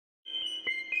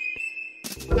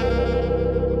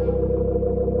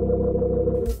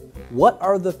What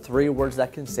are the 3 words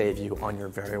that can save you on your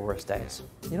very worst days?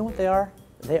 You know what they are?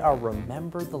 They are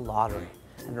remember the lottery.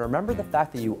 And remember the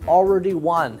fact that you already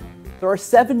won. There are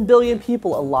 7 billion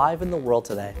people alive in the world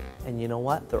today. And you know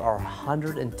what? There are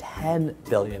 110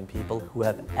 billion people who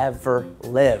have ever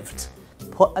lived.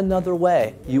 Put another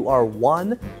way, you are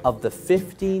one of the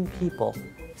 15 people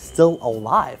still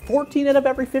alive. 14 out of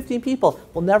every 15 people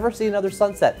will never see another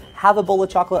sunset, have a bowl of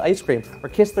chocolate ice cream, or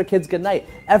kiss their kids goodnight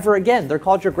ever again. They're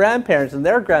called your grandparents and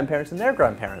their grandparents and their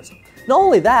grandparents. Not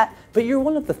only that, but you're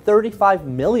one of the 35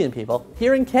 million people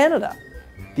here in Canada.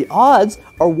 The odds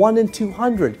are 1 in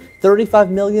 200, 35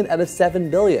 million out of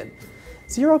 7 billion.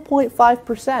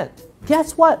 0.5%.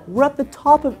 Guess what? We're at the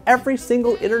top of every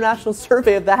single international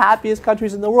survey of the happiest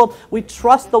countries in the world. We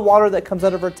trust the water that comes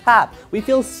out of our tap. We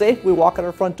feel safe when we walk out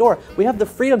our front door. We have the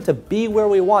freedom to be where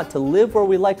we want, to live where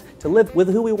we like, to live with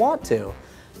who we want to.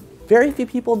 Very few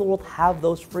people in the world have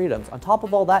those freedoms. On top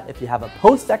of all that, if you have a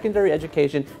post-secondary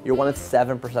education, you're one of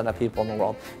 7% of people in the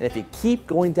world. And if you keep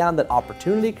going down that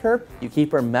opportunity curve, you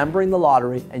keep remembering the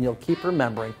lottery, and you'll keep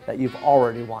remembering that you've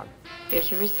already won. Here's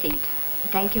your receipt.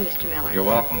 Thank you, Mr. Miller. You're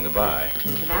welcome. Goodbye.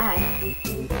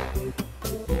 Goodbye.